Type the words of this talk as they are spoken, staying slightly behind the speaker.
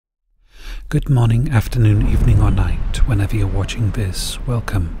Good morning, afternoon, evening or night, whenever you're watching this,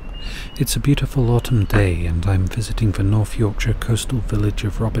 welcome. It's a beautiful autumn day and I'm visiting the North Yorkshire coastal village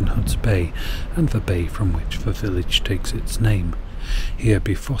of Robin Hood's Bay and the bay from which the village takes its name. Here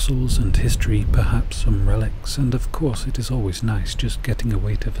be fossils and history, perhaps some relics, and of course it is always nice just getting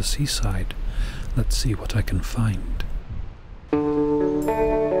away to the seaside. Let's see what I can find.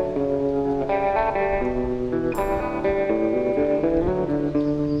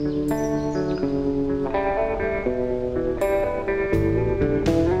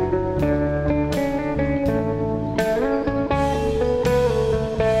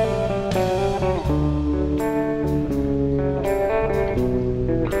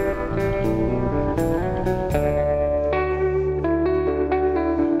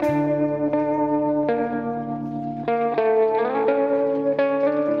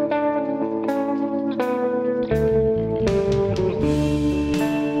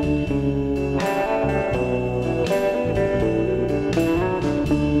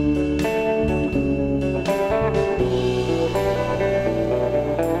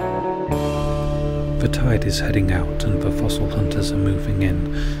 The tide is heading out and the fossil hunters are moving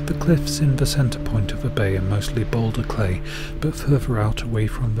in. The cliffs in the centre point of the bay are mostly boulder clay, but further out away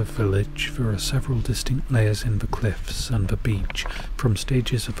from the village there are several distinct layers in the cliffs and the beach, from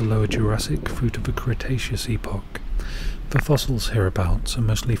stages of the Lower Jurassic through to the Cretaceous epoch. The fossils hereabouts are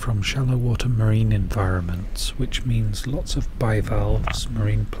mostly from shallow water marine environments, which means lots of bivalves,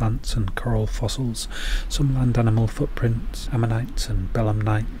 marine plants and coral fossils, some land animal footprints, ammonites and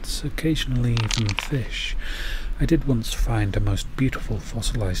belemnites, occasionally even fish. I did once find a most beautiful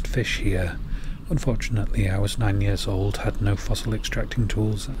fossilized fish here. Unfortunately, I was 9 years old, had no fossil extracting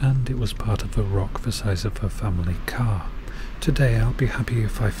tools, and it was part of a rock the size of a family car. Today I'll be happy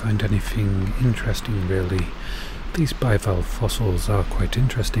if I find anything interesting really. These bivalve fossils are quite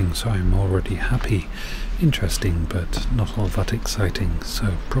interesting, so I'm already happy. Interesting, but not all that exciting,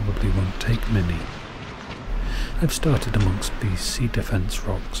 so probably won't take many. I've started amongst these sea defence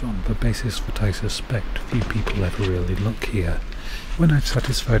rocks on the basis that I suspect few people ever really look here. When I've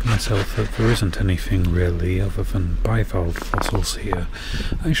satisfied myself that there isn't anything really other than bivalve fossils here,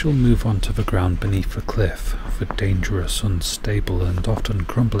 I shall move on to the ground beneath the cliff, the dangerous, unstable and often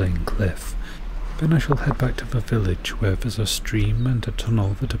crumbling cliff. Then I shall head back to the village where there's a stream and a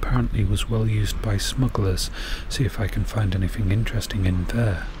tunnel that apparently was well used by smugglers, see if I can find anything interesting in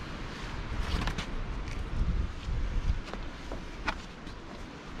there.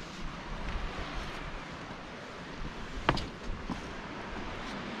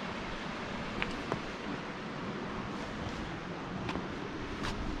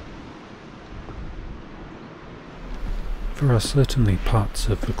 There are certainly parts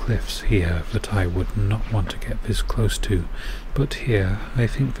of the cliffs here that I would not want to get this close to, but here I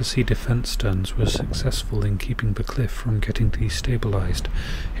think the sea defence stones were successful in keeping the cliff from getting destabilised.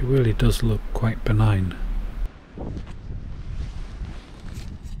 It really does look quite benign.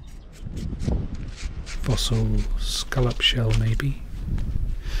 Fossil scallop shell maybe?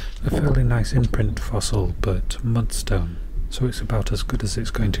 A fairly nice imprint fossil, but mudstone, so it's about as good as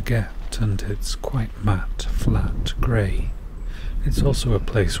it's going to get, and it's quite matte, flat, grey. It's also a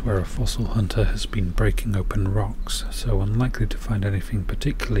place where a fossil hunter has been breaking open rocks, so unlikely to find anything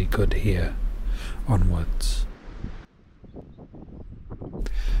particularly good here. Onwards.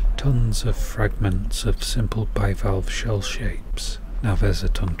 Tons of fragments of simple bivalve shell shapes. Now there's a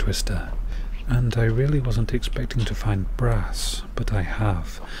tongue twister. And I really wasn't expecting to find brass, but I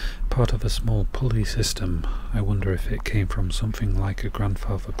have. Part of a small pulley system. I wonder if it came from something like a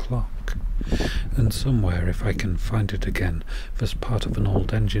grandfather clock. And somewhere, if I can find it again, there's part of an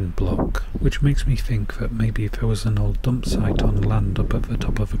old engine block, which makes me think that maybe there was an old dump site on land up at the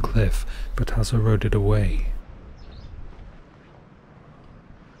top of a cliff, but has eroded away.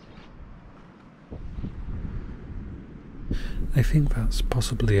 I think that's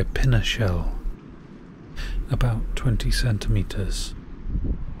possibly a pinner shell, about 20 centimetres.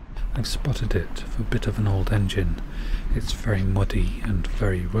 I've spotted it, the bit of an old engine. It's very muddy and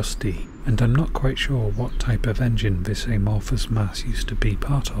very rusty, and I'm not quite sure what type of engine this amorphous mass used to be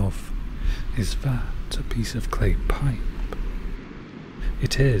part of. Is that a piece of clay pipe?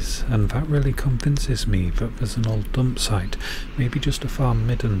 It is, and that really convinces me that there's an old dump site, maybe just a far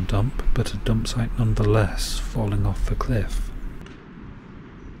midden dump, but a dump site nonetheless, falling off the cliff.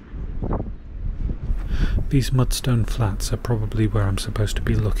 These mudstone flats are probably where I'm supposed to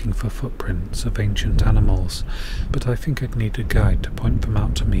be looking for footprints of ancient animals, but I think I'd need a guide to point them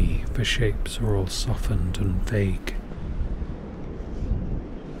out to me. The shapes are all softened and vague.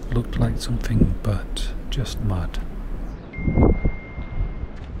 Looked like something, but just mud.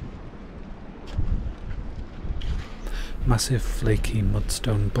 Massive flaky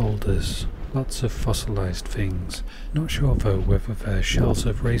mudstone boulders. Lots of fossilized things. Not sure though whether they're shells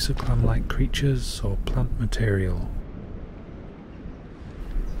of razor clam-like creatures or plant material.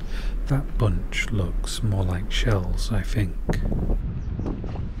 That bunch looks more like shells, I think.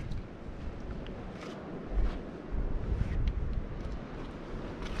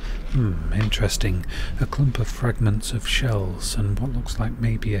 Interesting. A clump of fragments of shells and what looks like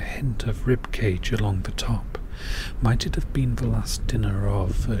maybe a hint of ribcage along the top. Might it have been the last dinner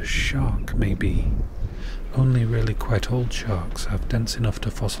of a shark, maybe? Only really quite old sharks have dense enough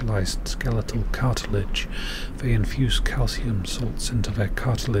to fossilized skeletal cartilage. They infuse calcium salts into their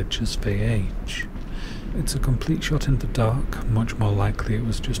cartilage as they age. It's a complete shot in the dark. Much more likely it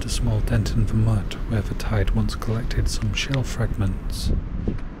was just a small dent in the mud where the tide once collected some shell fragments.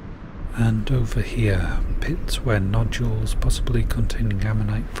 And over here, pits where nodules possibly containing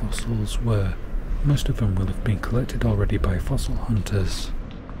ammonite fossils were. Most of them will have been collected already by fossil hunters.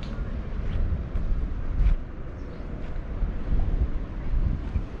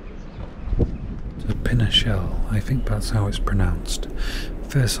 A pinna shell, I think that's how it's pronounced.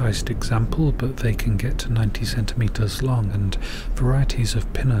 Fair-sized example, but they can get to 90 centimeters long, and varieties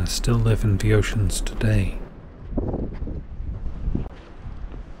of pinna still live in the oceans today.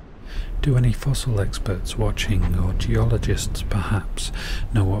 Do any fossil experts watching, or geologists perhaps,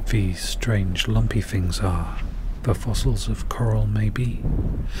 know what these strange lumpy things are? The fossils of coral, maybe?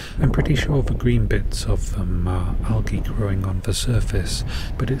 I'm pretty sure the green bits of them are algae growing on the surface,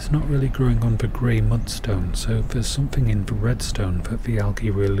 but it's not really growing on the grey mudstone, so there's something in the redstone that the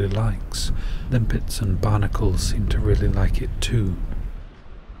algae really likes. Limpets and barnacles seem to really like it too.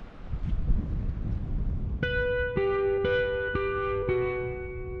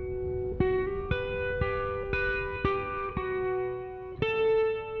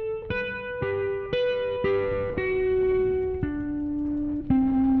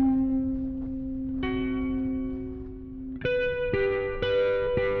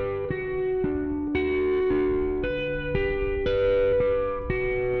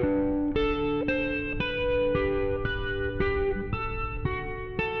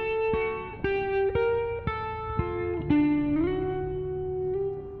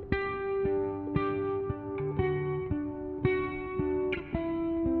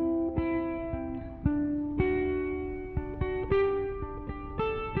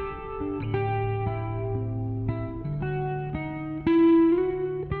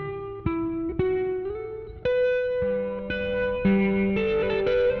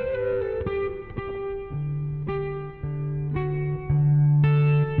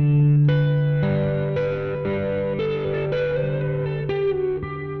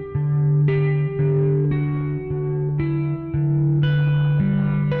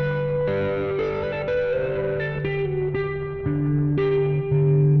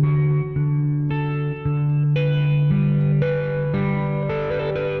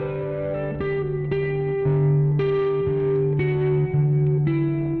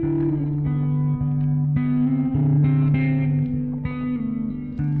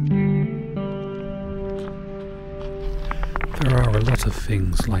 There are a lot of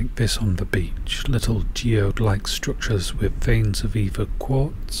things like this on the beach, little geode-like structures with veins of either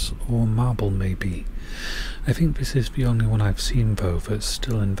quartz or marble maybe. I think this is the only one I've seen though that's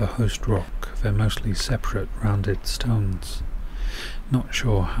still in the host rock. They're mostly separate rounded stones. Not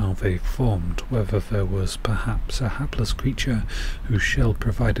sure how they formed, whether there was perhaps a hapless creature whose shell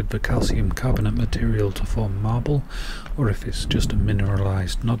provided the calcium carbonate material to form marble, or if it's just a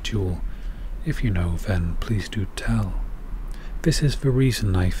mineralized nodule. If you know, then please do tell. This is the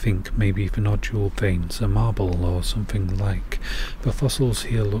reason I think maybe the nodule veins are marble or something like. The fossils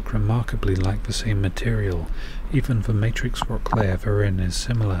here look remarkably like the same material, even the matrix rock layer they're in is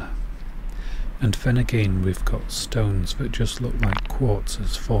similar. And then again we've got stones that just look like quartz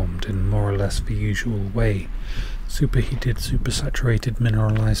as formed in more or less the usual way. Superheated, supersaturated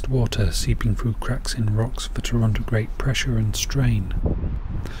mineralized water seeping through cracks in rocks that are under great pressure and strain.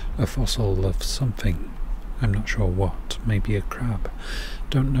 A fossil of something. I'm not sure what, maybe a crab.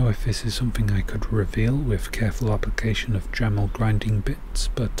 Don't know if this is something I could reveal with careful application of Dremel grinding bits,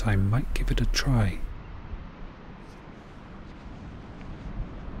 but I might give it a try.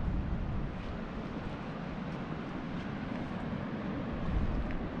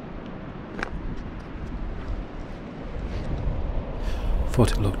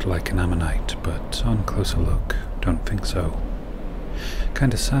 Thought it looked like an ammonite, but on closer look, don't think so.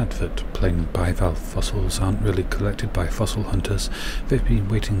 Kinda sad that plain bivalve fossils aren't really collected by fossil hunters. They've been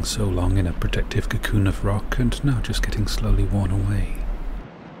waiting so long in a protective cocoon of rock and now just getting slowly worn away.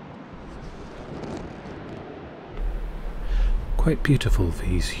 Quite beautiful,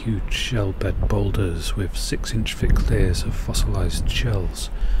 these huge shell-bed boulders with 6-inch thick layers of fossilised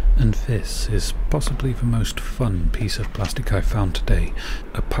shells, and this is possibly the most fun piece of plastic I found today,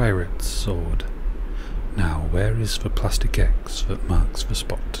 a pirate's sword. Now, where is the plastic X that marks the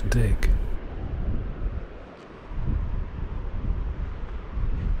spot to dig?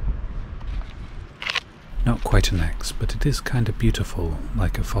 Not quite an X, but it is kinda beautiful,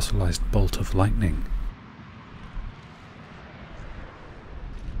 like a fossilised bolt of lightning.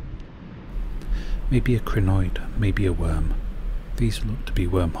 Maybe a crinoid, maybe a worm. These look to be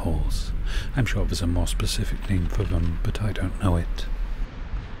wormholes. I'm sure there's a more specific name for them, but I don't know it.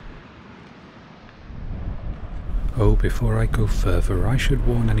 Oh, before I go further, I should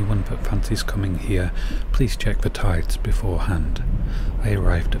warn anyone that fancies coming here, please check the tides beforehand. I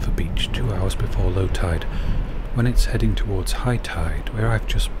arrived at the beach 2 hours before low tide. When it's heading towards high tide, where I've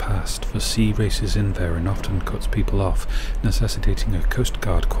just passed, the sea races in there and often cuts people off, necessitating a Coast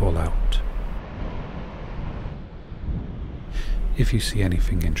Guard call-out. If you see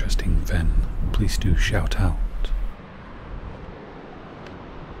anything interesting, then please do shout out.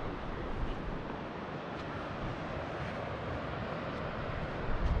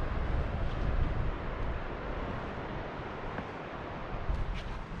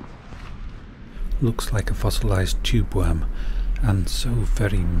 Looks like a fossilized tube worm, and so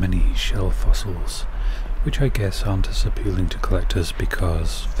very many shell fossils, which I guess aren't as appealing to collectors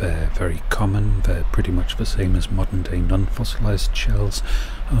because they're very common. They're pretty much the same as modern day non-fossilized shells,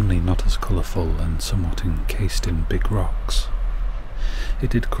 only not as colourful and somewhat encased in big rocks.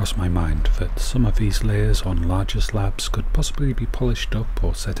 It did cross my mind that some of these layers on larger slabs could possibly be polished up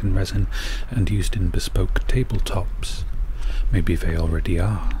or set in resin and used in bespoke tabletops. Maybe they already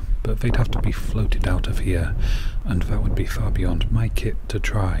are, but they'd have to be floated out of here, and that would be far beyond my kit to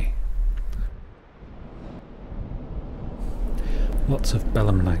try. Lots of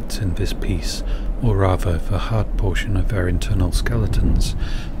belemnites in this piece, or rather the hard portion of their internal skeletons.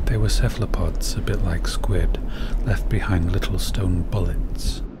 They were cephalopods, a bit like squid, left behind little stone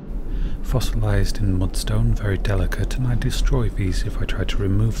bullets. Fossilised in mudstone, very delicate, and I destroy these if I try to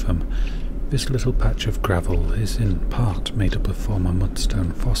remove them. This little patch of gravel is in part made up of former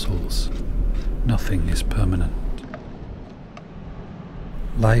mudstone fossils. Nothing is permanent.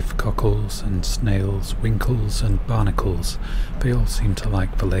 Live cockles and snails, winkles and barnacles, they all seem to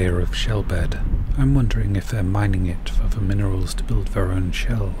like the layer of shell bed. I'm wondering if they're mining it for the minerals to build their own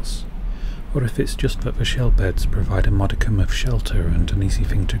shells, or if it's just that the shell beds provide a modicum of shelter and an easy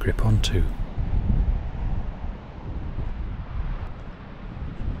thing to grip onto.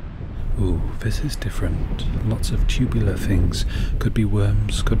 Ooh, this is different. Lots of tubular things. Could be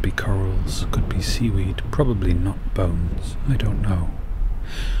worms, could be corals, could be seaweed, probably not bones. I don't know.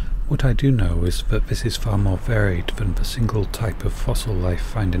 What I do know is that this is far more varied than the single type of fossil I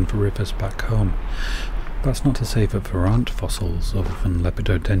find in the rivers back home. That's not to say that there aren't fossils other than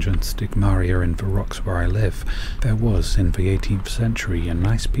Lepidodendron stigmaria in the rocks where I live. There was, in the 18th century, a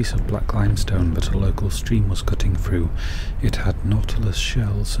nice piece of black limestone that a local stream was cutting through. It had nautilus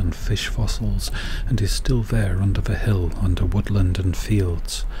shells and fish fossils, and is still there under the hill, under woodland and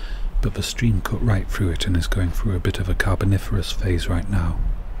fields. But the stream cut right through it and is going through a bit of a carboniferous phase right now.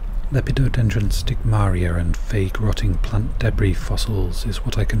 Lepidodendron stigmaria and vague rotting plant debris fossils is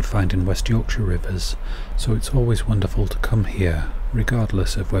what I can find in West Yorkshire rivers, so it's always wonderful to come here,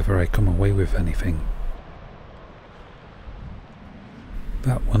 regardless of whether I come away with anything.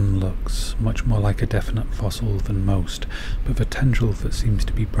 That one looks much more like a definite fossil than most, but the tendril that seems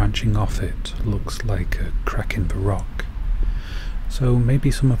to be branching off it looks like a crack in the rock. So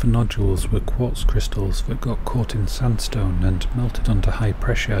maybe some of the nodules were quartz crystals that got caught in sandstone and melted under high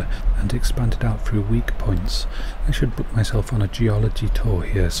pressure and expanded out through weak points. I should book myself on a geology tour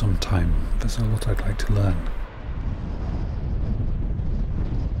here sometime. There's a lot I'd like to learn.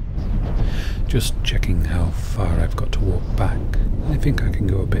 Just checking how far I've got to walk back. I think I can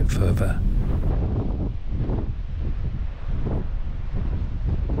go a bit further.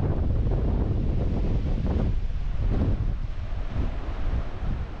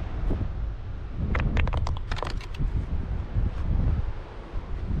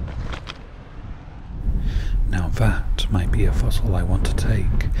 Now that might be a fossil I want to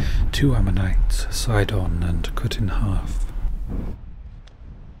take. 2 ammonites, side on and cut in half.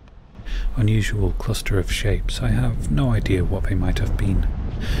 Unusual cluster of shapes. I have no idea what they might have been.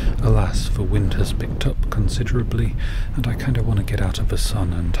 Alas, the wind has picked up considerably, and I kinda want to get out of the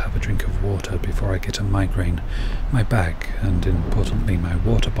sun and have a drink of water before I get a migraine. My bag, and importantly my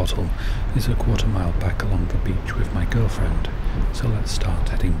water bottle, is a quarter-mile back along the beach with my girlfriend, so let's start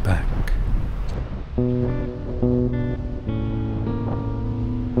heading back.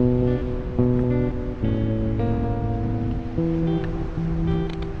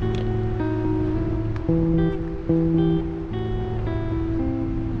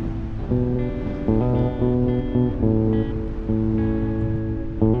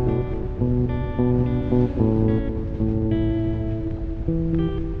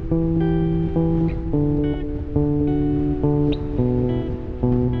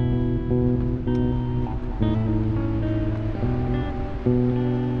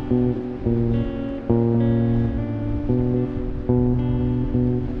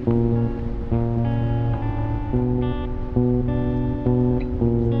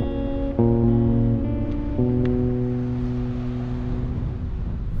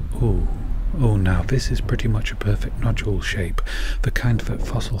 this is pretty much a perfect nodule shape, the kind that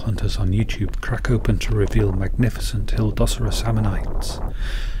fossil hunters on YouTube crack open to reveal magnificent Hildoceras ammonites.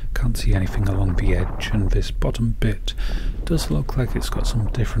 Can't see anything along the edge, and this bottom bit does look like it's got some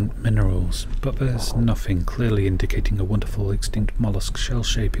different minerals, but there's nothing clearly indicating a wonderful extinct mollusk shell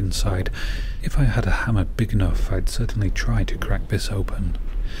shape inside. If I had a hammer big enough, I'd certainly try to crack this open.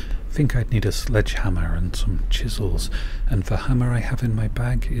 I think I'd need a sledgehammer and some chisels, and the hammer I have in my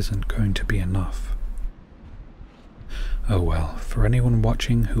bag isn't going to be enough. Oh well, for anyone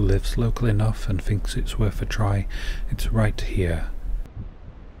watching who lives local enough and thinks it's worth a try, it's right here.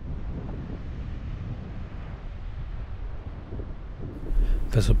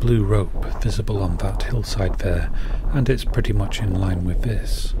 There's a blue rope visible on that hillside there, and it's pretty much in line with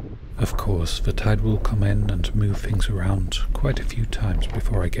this. Of course, the tide will come in and move things around quite a few times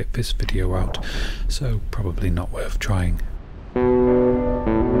before I get this video out, so probably not worth trying.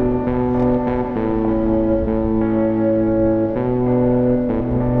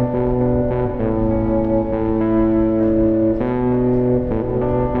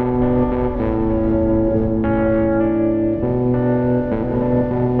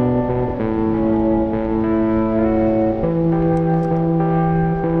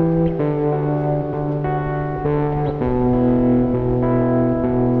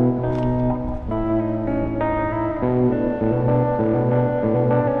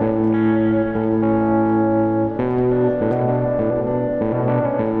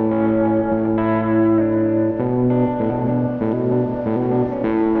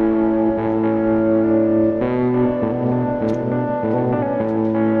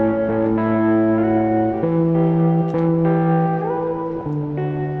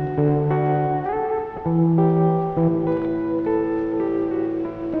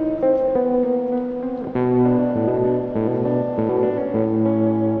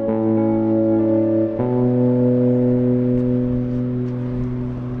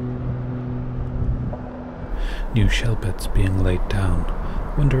 New shell beds being laid down.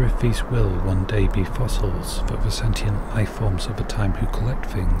 Wonder if these will one day be fossils that the sentient life forms of the time who collect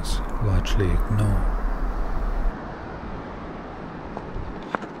things largely ignore.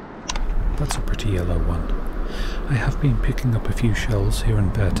 That's a pretty yellow one. I have been picking up a few shells here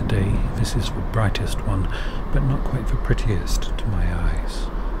and there today. This is the brightest one, but not quite the prettiest to my eyes.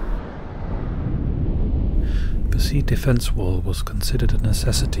 The sea defence wall was considered a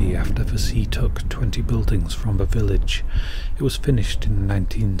necessity after the sea took 20 buildings from the village. It was finished in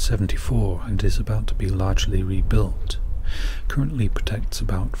 1974 and is about to be largely rebuilt. Currently protects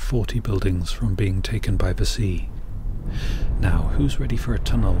about 40 buildings from being taken by the sea. Now, who's ready for a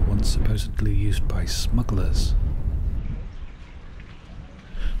tunnel once supposedly used by smugglers?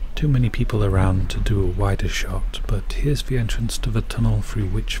 Too many people around to do a wider shot, but here's the entrance to the tunnel through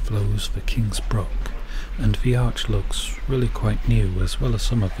which flows the King's Brook. And the arch looks really quite new, as well as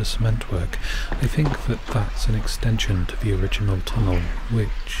some of the cement work. I think that that's an extension to the original tunnel,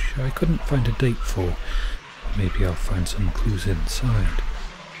 which I couldn't find a date for. Maybe I'll find some clues inside.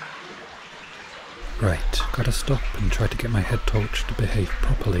 Right, gotta stop and try to get my head torch to behave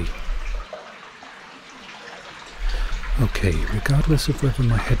properly. Okay, regardless of whether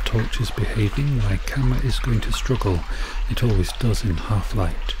my head torch is behaving, my camera is going to struggle. It always does in half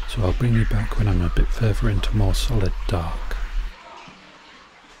light, so I'll bring you back when I'm a bit further into more solid dark.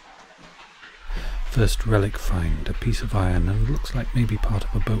 First relic find, a piece of iron, and looks like maybe part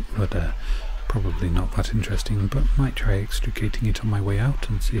of a boat rudder. Probably not that interesting, but might try extricating it on my way out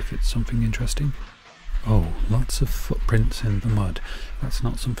and see if it's something interesting. Oh, lots of footprints in the mud. That's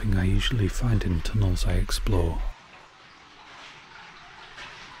not something I usually find in tunnels I explore.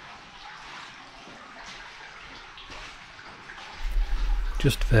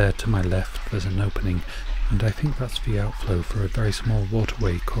 Just there to my left there's an opening, and I think that's the outflow for a very small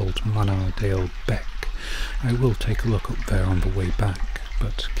waterway called Manardale Beck. I will take a look up there on the way back,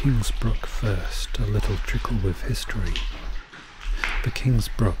 but King's Brook first, a little trickle with history. The King's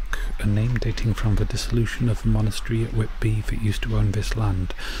Brook, a name dating from the dissolution of the monastery at Whitby that used to own this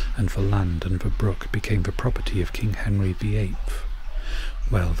land, and the land and the brook became the property of King Henry VIII.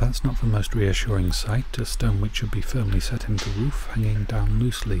 Well, that's not the most reassuring sight, a stone which should be firmly set in the roof, hanging down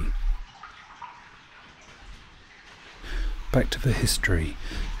loosely. Back to the history.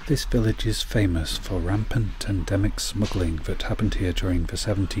 This village is famous for rampant endemic smuggling that happened here during the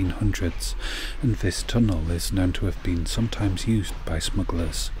 1700s, and this tunnel is known to have been sometimes used by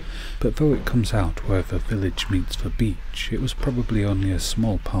smugglers. But though it comes out where the village meets the beach, it was probably only a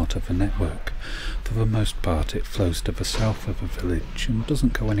small part of the network. For the most part it flows to the south of the village and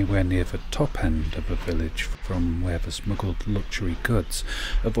doesn't go anywhere near the top end of the village from where the smuggled luxury goods,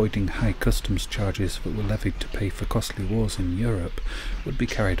 avoiding high customs charges that were levied to pay for costly wars in Europe, would be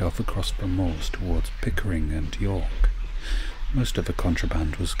carried off across the moors towards Pickering and York. Most of the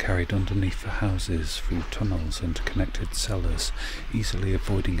contraband was carried underneath the houses through tunnels and connected cellars, easily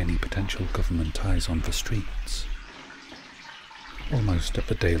avoiding any potential government eyes on the streets. Almost at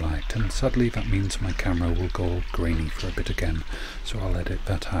the daylight, and sadly that means my camera will go all grainy for a bit again, so I'll edit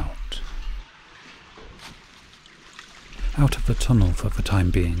that out. Out of the tunnel for the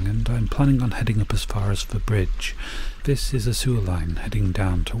time being, and I'm planning on heading up as far as the bridge. This is a sewer line heading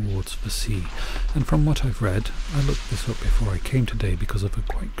down towards the sea, and from what I've read, I looked this up before I came today because of a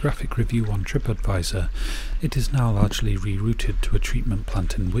quite graphic review on TripAdvisor, it is now largely rerouted to a treatment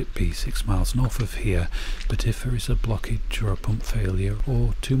plant in Whitby, 6 miles north of here, but if there is a blockage or a pump failure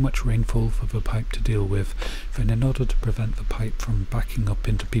or too much rainfall for the pipe to deal with, then in order to prevent the pipe from backing up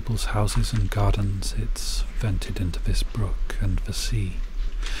into people's houses and gardens, it's vented into this brook and the sea.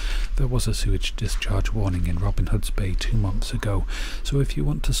 There was a sewage discharge warning in Robin Hood's Bay 2 months ago, so if you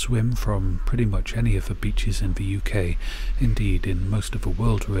want to swim from pretty much any of the beaches in the UK, indeed in most of the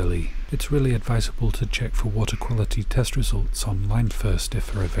world really, it's really advisable to check for water quality test results online first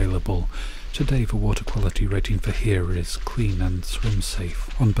if they're available. Today the water quality rating for here is clean and swim safe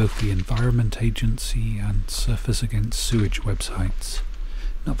on both the Environment Agency and Surfers Against Sewage websites.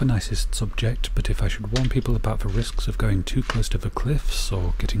 Not the nicest subject, but if I should warn people about the risks of going too close to the cliffs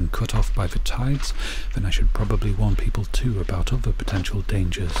or getting cut off by the tides, then I should probably warn people too about other potential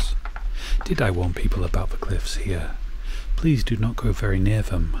dangers. Did I warn people about the cliffs here? Please do not go very near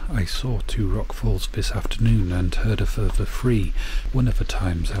them. I saw 2 rock falls this afternoon and heard a further 3. One of the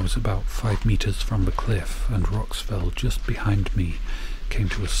times I was about 5 meters from the cliff and rocks fell just behind me, came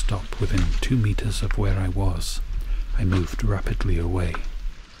to a stop within 2 meters of where I was. I moved rapidly away.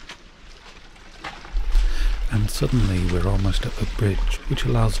 And suddenly we're almost at the bridge, which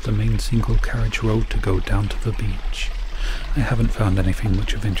allows the main single carriage road to go down to the beach. I haven't found anything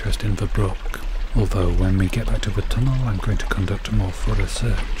much of interest in the brook, although when we get back to the tunnel I'm going to conduct a more thorough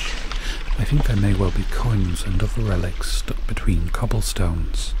search. I think there may well be coins and other relics stuck between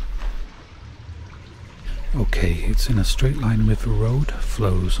cobblestones. Okay, it's in a straight line with the road,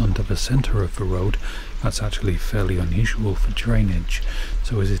 flows under the centre of the road. That's actually fairly unusual for drainage,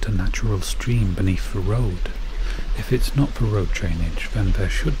 so is it a natural stream beneath the road? If it's not for road drainage, then there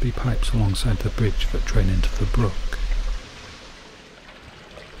should be pipes alongside the bridge that drain into the brook.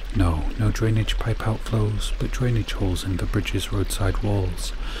 No drainage pipe outflows, but drainage holes in the bridge's roadside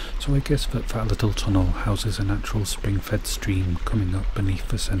walls, so I guess that little tunnel houses a natural spring-fed stream coming up beneath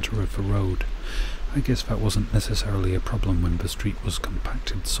the centre of the road. I guess that wasn't necessarily a problem when the street was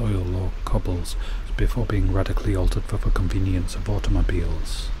compacted soil or cobbles, before being radically altered for the convenience of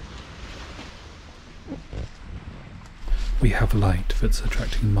automobiles. We have light that's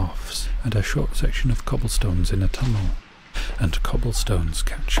attracting moths, and a short section of cobblestones in a tunnel, and cobblestones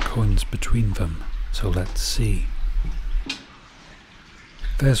catch coins between them, so let's see.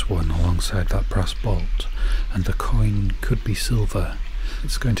 There's one alongside that brass bolt, and the coin could be silver.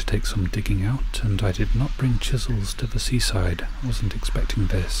 It's going to take some digging out, and I did not bring chisels to the seaside. I wasn't expecting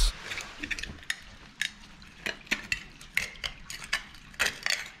this.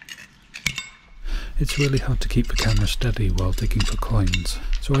 It's really hard to keep the camera steady while digging for coins,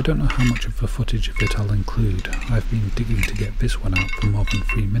 so I don't know how much of the footage of it I'll include. I've been digging to get this one out for more than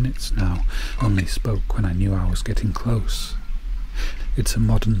 3 minutes now, only spoke when I knew I was getting close. It's a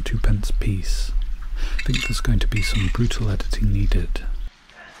modern 2p piece. I think there's going to be some brutal editing needed.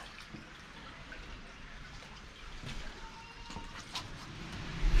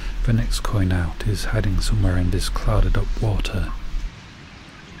 The next coin out is hiding somewhere in this clouded up water.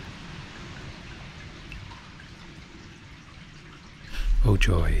 Oh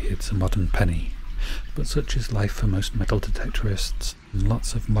joy, it's a modern penny. But such is life for most metal detectorists, and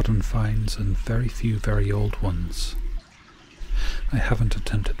lots of modern finds and very few very old ones. I haven't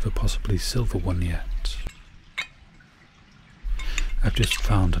attempted the possibly silver one yet. I've just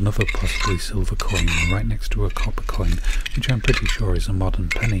found another possibly silver coin right next to a copper coin, which I'm pretty sure is a modern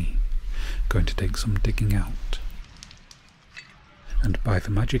penny. Going to take some digging out. And by the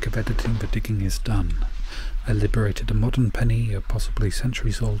magic of editing, the digging is done. I liberated a modern penny, a possibly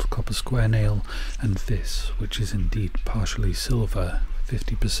centuries-old copper square nail, and this, which is indeed partially silver,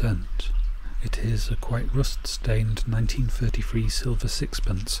 50%. It is a quite rust-stained 1933 silver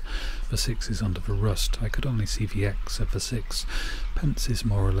sixpence. The 6 is under the rust. I could only see the X of the 6. Pence is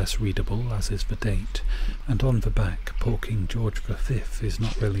more or less readable, as is the date, and on the back, poor King George V is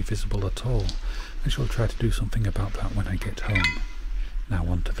not really visible at all. I shall try to do something about that when I get home. Now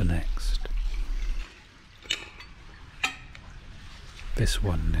on to the next. This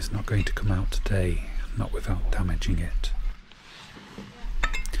one is not going to come out today, not without damaging it.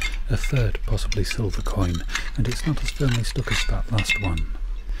 A third, possibly silver coin, and it's not as firmly stuck as that last one.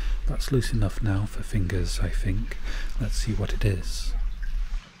 That's loose enough now for fingers, I think. Let's see what it is.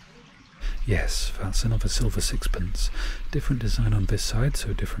 Yes, that's another silver sixpence. Different design on this side,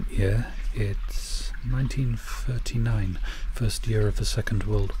 so different year. It's 1939, first year of the Second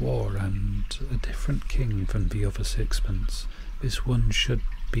World War, and a different king than the other sixpence. This one should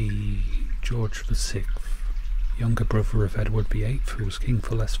be George VI. Younger brother of Edward VIII, who was king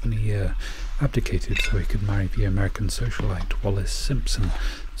for less than a year, abdicated so he could marry the American socialite Wallis Simpson,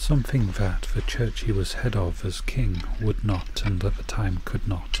 something that the church he was head of as king would not, and at the time could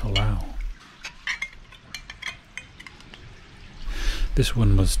not, allow. This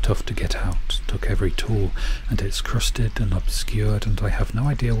one was tough to get out, took every tool, and it's crusted and obscured, and I have no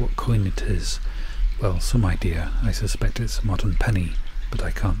idea what coin it is. Well, some idea. I suspect it's a modern penny, but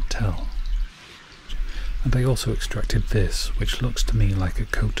I can't tell. And I also extracted this, which looks to me like a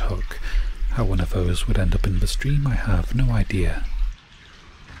coat hook. How one of those would end up in the stream, I have no idea.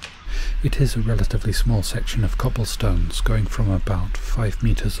 It is a relatively small section of cobblestones, going from about 5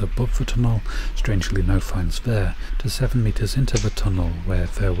 metres above the tunnel, strangely no finds there, to 7 metres into the tunnel, where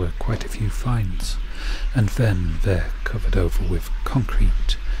there were quite a few finds. And then they're covered over with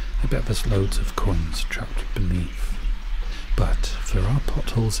concrete. I bet there's loads of coins trapped beneath. But there are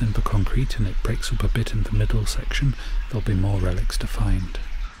potholes in the concrete and it breaks up a bit in the middle section. There'll be more relics to find.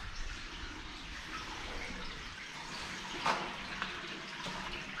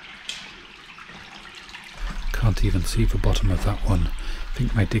 Can't even see the bottom of that one.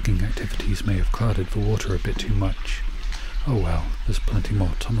 Think my digging activities may have clouded the water a bit too much. Oh well, there's plenty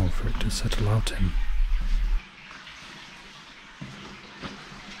more tunnel for it to settle out in.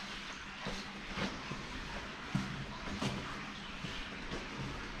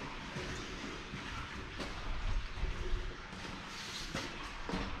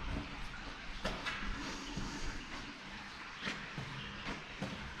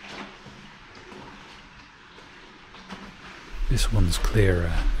 This one's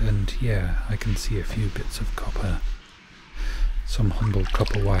clearer, and yeah, I can see a few bits of copper. Some humble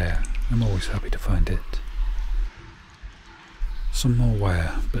copper wire. I'm always happy to find it. Some more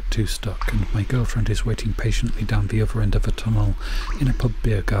wire, but too stuck, and my girlfriend is waiting patiently down the other end of the tunnel in a pub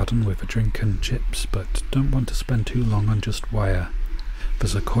beer garden with a drink and chips, but don't want to spend too long on just wire.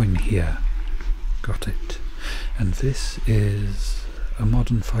 There's a coin here. Got it. And this is a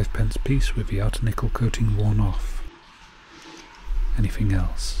modern 5-pence piece with the outer nickel coating worn off. Anything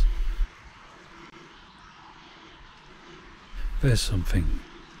else? There's something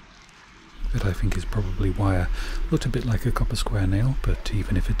that I think is probably wire. Looked a bit like a copper square nail, but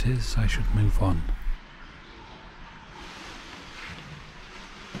even if it is, I should move on.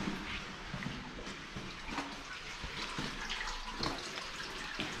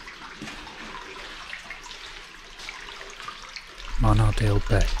 Marnardale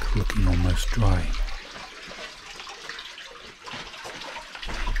Beck looking almost dry.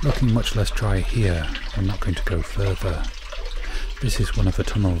 Looking much less dry here. I'm not going to go further. This is one of the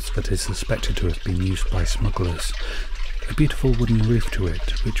tunnels that is suspected to have been used by smugglers. A beautiful wooden roof to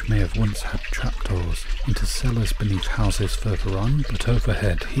it, which may have once had trapdoors into cellars beneath houses further on, but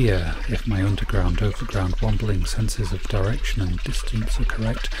overhead, here, if my underground-overground wobbling senses of direction and distance are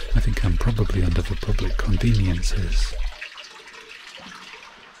correct, I think I'm probably under the public conveniences.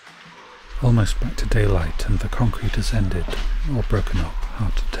 Almost back to daylight, and the concrete has ended, or broken up,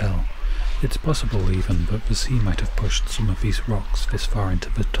 hard to tell. It's possible even that the sea might have pushed some of these rocks this far into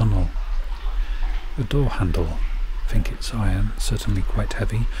the tunnel. The door handle, I think it's iron, certainly quite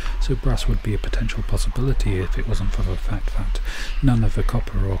heavy, so brass would be a potential possibility if it wasn't for the fact that none of the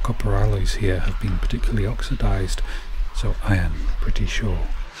copper or copper alloys here have been particularly oxidized, so iron, pretty sure.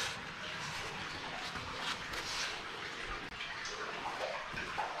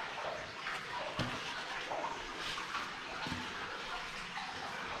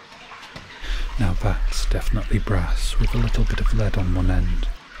 Now that's definitely brass, with a little bit of lead on one end.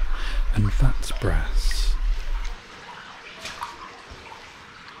 And that's brass.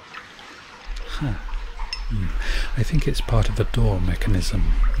 Huh. I think it's part of a door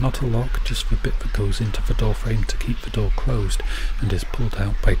mechanism. Not a lock, just the bit that goes into the door frame to keep the door closed and is pulled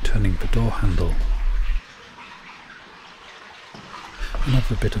out by turning the door handle.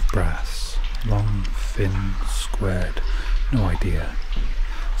 Another bit of brass. Long, thin, squared. No idea.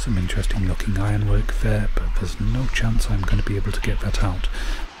 Some interesting looking ironwork there, but there's no chance I'm going to be able to get that out,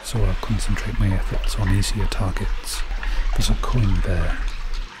 so I'll concentrate my efforts on easier targets. There's a coin there.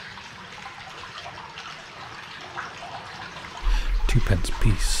 2p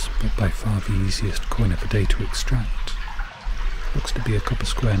piece, but by far the easiest coin of the day to extract. Looks to be a couple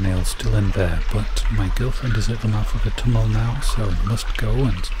square nails still in there, but my girlfriend is at the mouth of the tunnel now, so must go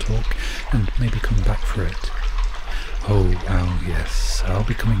and talk and maybe come back for it. Oh wow, yes, I'll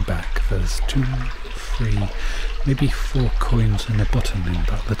be coming back. There's 2, 3, maybe 4 coins and a button in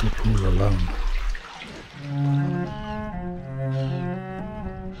that little pool alone.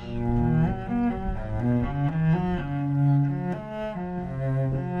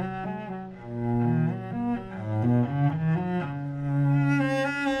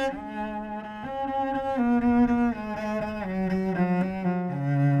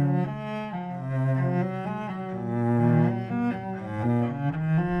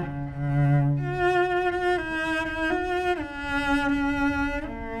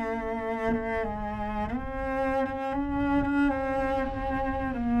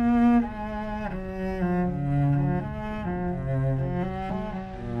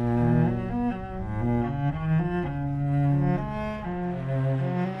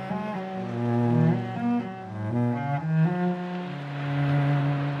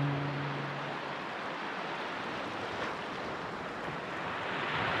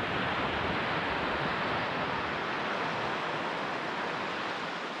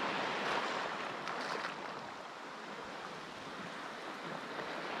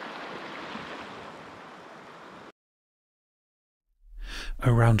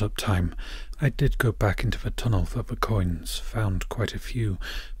 Around up time, I did go back into the tunnel for the coins, found quite a few,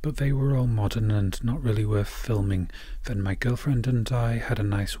 but they were all modern and not really worth filming. Then my girlfriend and I had a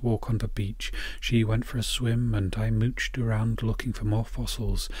nice walk on the beach. She went for a swim and I mooched around looking for more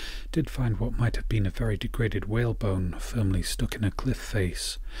fossils. Did find what might have been a very degraded whalebone firmly stuck in a cliff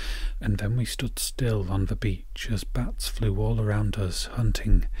face. And then we stood still on the beach as bats flew all around us,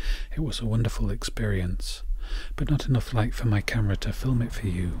 hunting. It was a wonderful experience. But not enough light for my camera to film it for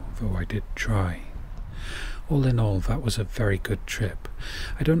you, though I did try. All in all, that was a very good trip.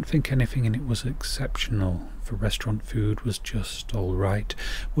 I don't think anything in it was exceptional. The restaurant food was just all right.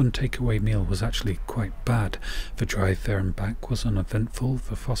 One takeaway meal was actually quite bad. The drive there and back was uneventful.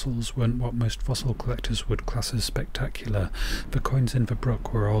 The fossils weren't what most fossil collectors would class as spectacular. The coins in the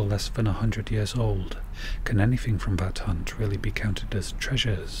brook were all less than 100 years old. Can anything from that hunt really be counted as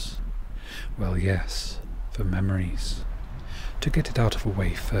treasures? Well, yes. For memories. To get it out of the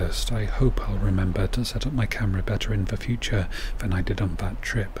way first, I hope I'll remember to set up my camera better in the future than I did on that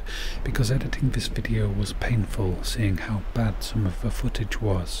trip, because editing this video was painful, seeing how bad some of the footage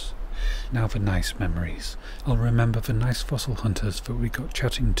was. Now the nice memories. I'll remember the nice fossil hunters that we got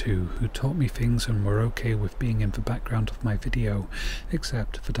chatting to, who taught me things and were okay with being in the background of my video,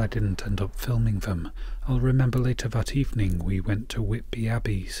 except that I didn't end up filming them. I'll remember later that evening we went to Whitby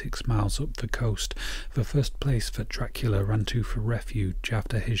Abbey, 6 miles up the coast, the first place that Dracula ran to for refuge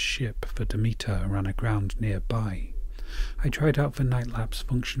after his ship, the Demeter, ran aground nearby. I tried out the night-lapse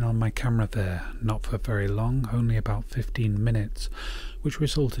function on my camera there, not for very long, only about 15 minutes, which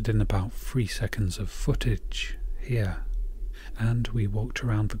resulted in about 3 seconds of footage here. And we walked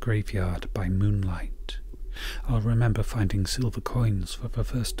around the graveyard by moonlight. I'll remember finding silver coins for the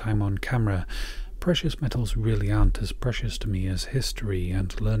first time on camera. Precious metals really aren't as precious to me as history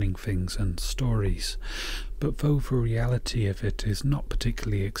and learning things and stories. But though the reality of it is not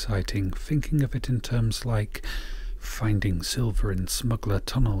particularly exciting, thinking of it in terms like finding silver in smuggler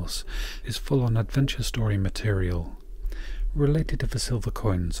tunnels is full-on adventure story material. Related to the silver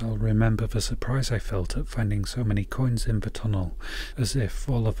coins, I'll remember the surprise I felt at finding so many coins in the tunnel, as if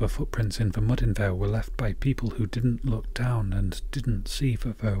all of the footprints in the mud in there were left by people who didn't look down and didn't see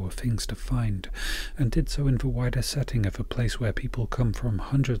that there were things to find, and did so in the wider setting of a place where people come from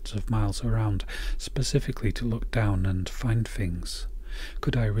hundreds of miles around, specifically to look down and find things.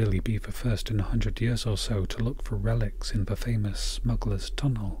 Could I really be the first in 100 years or so to look for relics in the famous smuggler's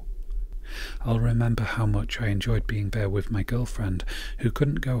tunnel? I'll remember how much I enjoyed being there with my girlfriend, who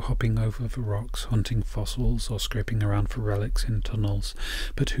couldn't go hopping over the rocks, hunting fossils or scraping around for relics in tunnels,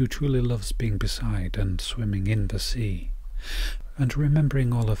 but who truly loves being beside and swimming in the sea. and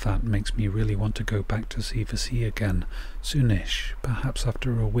remembering all of that makes me really want to go back to see the sea again, soonish, perhaps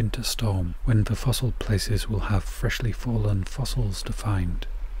after a winter storm, when the fossil places will have freshly fallen fossils to find.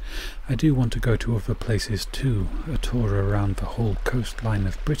 I do want to go to other places too. A tour around the whole coastline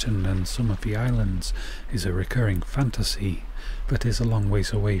of Britain and some of the islands is a recurring fantasy, but is a long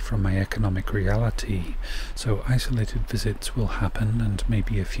ways away from my economic reality, so isolated visits will happen, and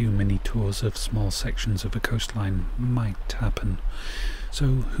maybe a few mini tours of small sections of the coastline might happen. So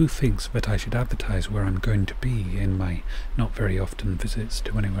who thinks that I should advertise where I'm going to be in my not very often visits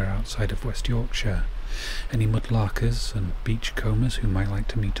to anywhere outside of West Yorkshire? Any mudlarkers and beachcombers who might like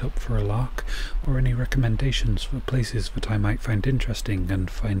to meet up for a lark, or any recommendations for places that I might find interesting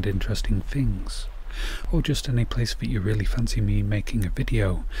and find interesting things? Or just any place that you really fancy me making a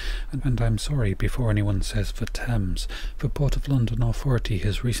video. And I'm sorry, before anyone says the Thames, the Port of London Authority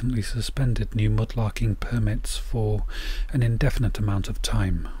has recently suspended new mudlarking permits for an indefinite amount of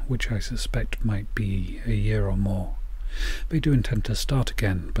time, which I suspect might be a year or more. They do intend to start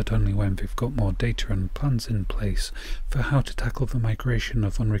again, but only when they've got more data and plans in place for how to tackle the migration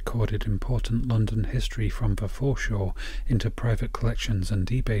of unrecorded important London history from the foreshore into private collections and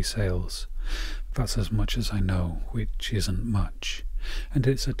eBay sales. That's as much as I know, which isn't much. And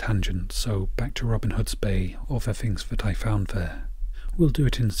it's a tangent, so back to Robin Hood's Bay, or the things that I found there. We'll do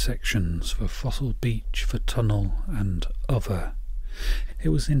it in sections: for fossil beach, for tunnel, and other. It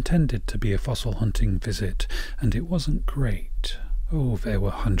was intended to be a fossil hunting visit, and it wasn't great. Oh, there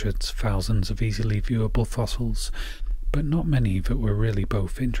were hundreds, thousands of easily viewable fossils, but not many that were really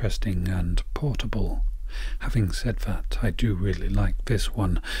both interesting and portable. Having said that, I do really like this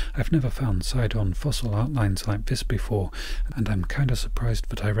one. I've never found side-on fossil outlines like this before, and I'm kinda surprised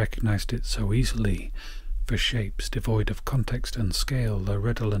that I recognized it so easily. The shapes, devoid of context and scale, are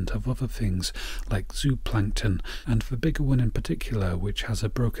redolent of other things, like zooplankton, and the bigger one in particular, which has a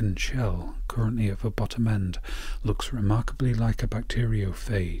broken shell, currently at the bottom end, looks remarkably like a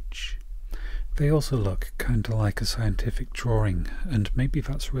bacteriophage. They also look kinda like a scientific drawing, and maybe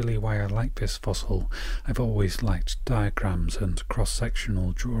that's really why I like this fossil. I've always liked diagrams and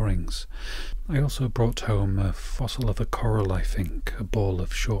cross-sectional drawings. I also brought home a fossil of a coral, I think, a ball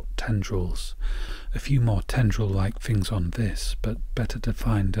of short tendrils. A few more tendril-like things on this, but better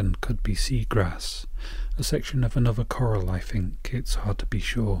defined and could be seagrass. A section of another coral, I think, it's hard to be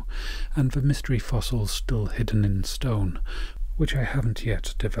sure, and the mystery fossils still hidden in stone, which I haven't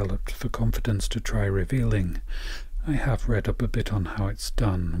yet developed the confidence to try revealing. I have read up a bit on how it's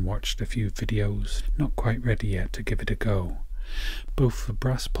done, watched a few videos, not quite ready yet to give it a go. Both the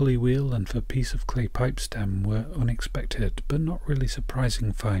brass pulley wheel and the piece of clay pipe stem were unexpected, but not really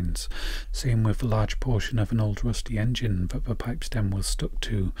surprising finds. Same with the large portion of an old rusty engine that the pipe stem was stuck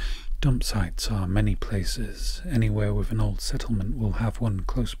to. Dump sites are many places. Anywhere with an old settlement will have one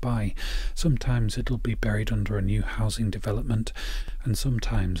close by. Sometimes it'll be buried under a new housing development, and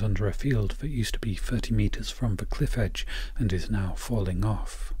sometimes under a field that used to be 30 meters from the cliff edge and is now falling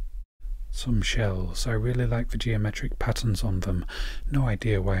off. Some shells, I really like the geometric patterns on them. No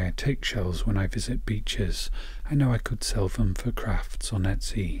idea why I take shells when I visit beaches. I know I could sell them for crafts on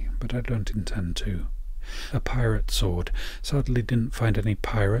Etsy, but I don't intend to. A pirate sword. Sadly didn't find any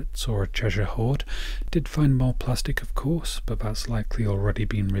pirates or a treasure hoard. Did find more plastic, of course, but that's likely already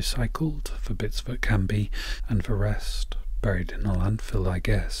been recycled, for bits that can be, and the rest buried in a landfill, I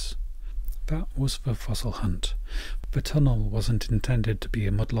guess. That was the fossil hunt. The tunnel wasn't intended to be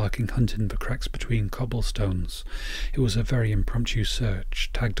a mudlarking hunt in the cracks between cobblestones. It was a very impromptu search,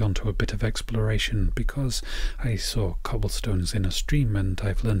 tagged onto a bit of exploration, because I saw cobblestones in a stream and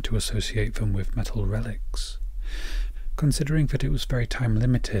I've learned to associate them with metal relics. Considering that it was very time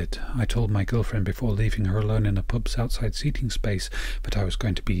limited, I told my girlfriend before leaving her alone in a pub's outside seating space that I was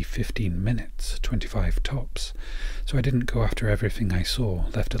going to be 15 minutes, 25 tops. So I didn't go after everything I saw,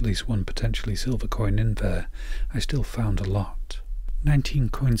 left at least one potentially silver coin in there. I still found a lot. 19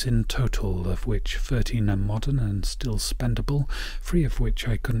 coins in total, of which 13 are modern and still spendable, 3 of which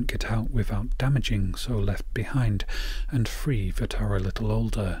I couldn't get out without damaging, so left behind, and 3 that are a little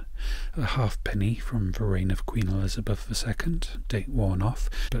older. A halfpenny from the reign of Queen Elizabeth II, date worn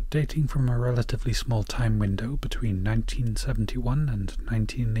off, but dating from a relatively small time window between 1971 and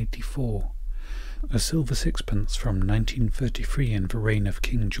 1984. A silver sixpence from 1933 in the reign of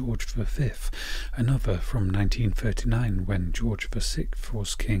King George V, another from 1939 when George VI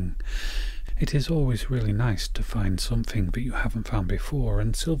was king. It is always really nice to find something that you haven't found before,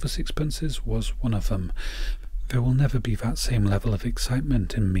 and silver sixpences was one of them. There will never be that same level of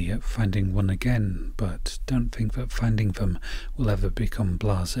excitement in me at finding one again, but don't think that finding them will ever become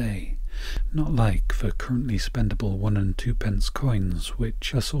blasé. Not like the currently spendable 1 and 2 pence coins,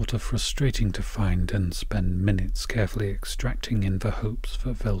 which are sort of frustrating to find and spend minutes carefully extracting in the hopes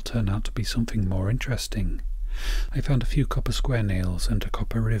that they'll turn out to be something more interesting. I found a few copper square nails and a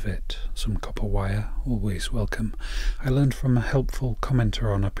copper rivet, some copper wire, always welcome. I learned from a helpful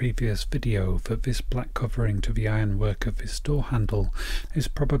commenter on a previous video that this black covering to the ironwork of this door handle is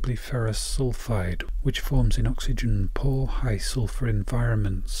probably ferrous sulfide, which forms in oxygen-poor, high-sulfur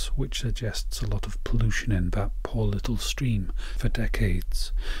environments, which suggests a lot of pollution in that poor little stream for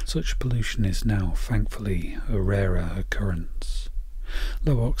decades. Such pollution is now, thankfully, a rarer occurrence.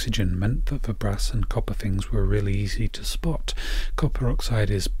 Low oxygen meant that the brass and copper things were really easy to spot. Copper oxide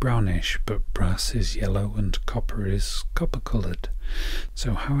is brownish, but brass is yellow and copper is copper-coloured.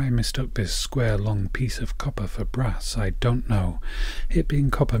 So how I mistook this square long piece of copper for brass, I don't know. It being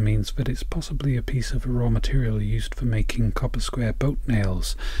copper means that it's possibly a piece of a raw material used for making copper square boat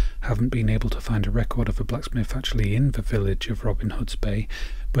nails. Haven't been able to find a record of a blacksmith actually in the village of Robin Hood's Bay,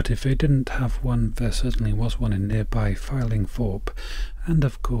 but if they didn't have one, there certainly was one in nearby Filingthorpe, and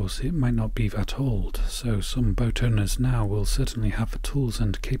of course it might not be that old, so some boat owners now will certainly have the tools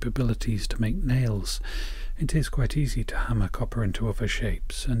and capabilities to make nails. It is quite easy to hammer copper into other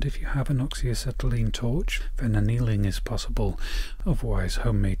shapes, and if you have an oxyacetylene torch, then annealing is possible, otherwise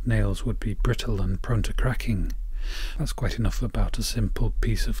homemade nails would be brittle and prone to cracking. That's quite enough about a simple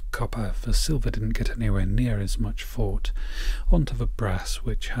piece of copper, for silver didn't get anywhere near as much thought. On to the brass,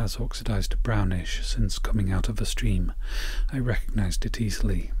 which has oxidized to brownish since coming out of the stream. I recognized it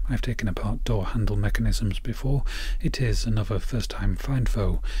easily. I've taken apart door handle mechanisms before. It is another first-time find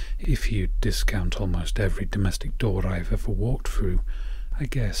though, if you discount almost every domestic door I've ever walked through. I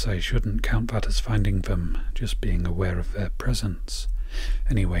guess I shouldn't count that as finding them, just being aware of their presence.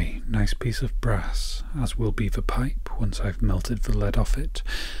 Anyway, nice piece of brass, as will be the pipe once I've melted the lead off it,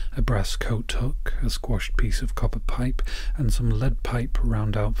 a brass coat hook, a squashed piece of copper pipe, and some lead pipe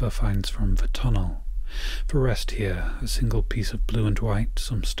round out the finds from the tunnel. The rest here, a single piece of blue and white,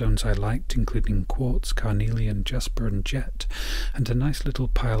 some stones I liked, including quartz, carnelian, jasper and jet, and a nice little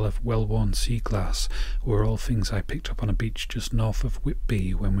pile of well-worn sea glass, were all things I picked up on a beach just north of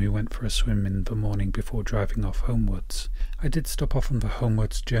Whitby when we went for a swim in the morning before driving off homewards. I did stop off on the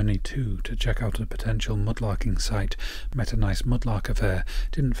homewards journey too, to check out a potential mudlarking site, met a nice mudlarker there,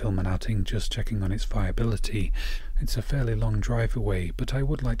 didn't film an outing, just checking on its viability. It's a fairly long drive away, but I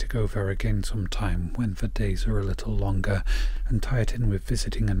would like to go there again sometime when the days are a little longer, and tie it in with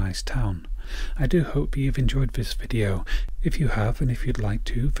visiting a nice town. I do hope you've enjoyed this video. If you have, and if you'd like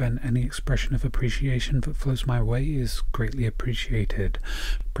to, then any expression of appreciation that flows my way is greatly appreciated.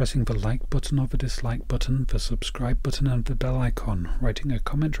 Pressing the like button or the dislike button, the subscribe button and the bell icon, writing a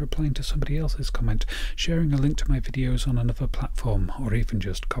comment replying to somebody else's comment, sharing a link to my videos on another platform, or even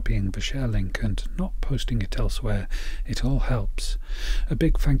just copying the share link and not posting it elsewhere. It all helps. A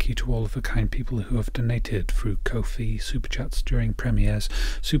big thank you to all of the kind people who have donated through Ko-fi, Super Chats during premieres,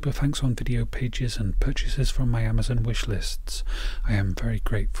 super thanks on video pages and purchases from my Amazon wish lists. I am very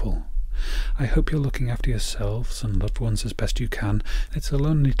grateful. I hope you're looking after yourselves and loved ones as best you can. It's a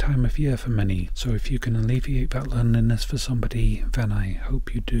lonely time of year for many, so if you can alleviate that loneliness for somebody, then I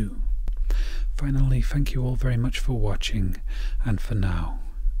hope you do. Finally, thank you all very much for watching, and for now,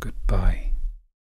 goodbye.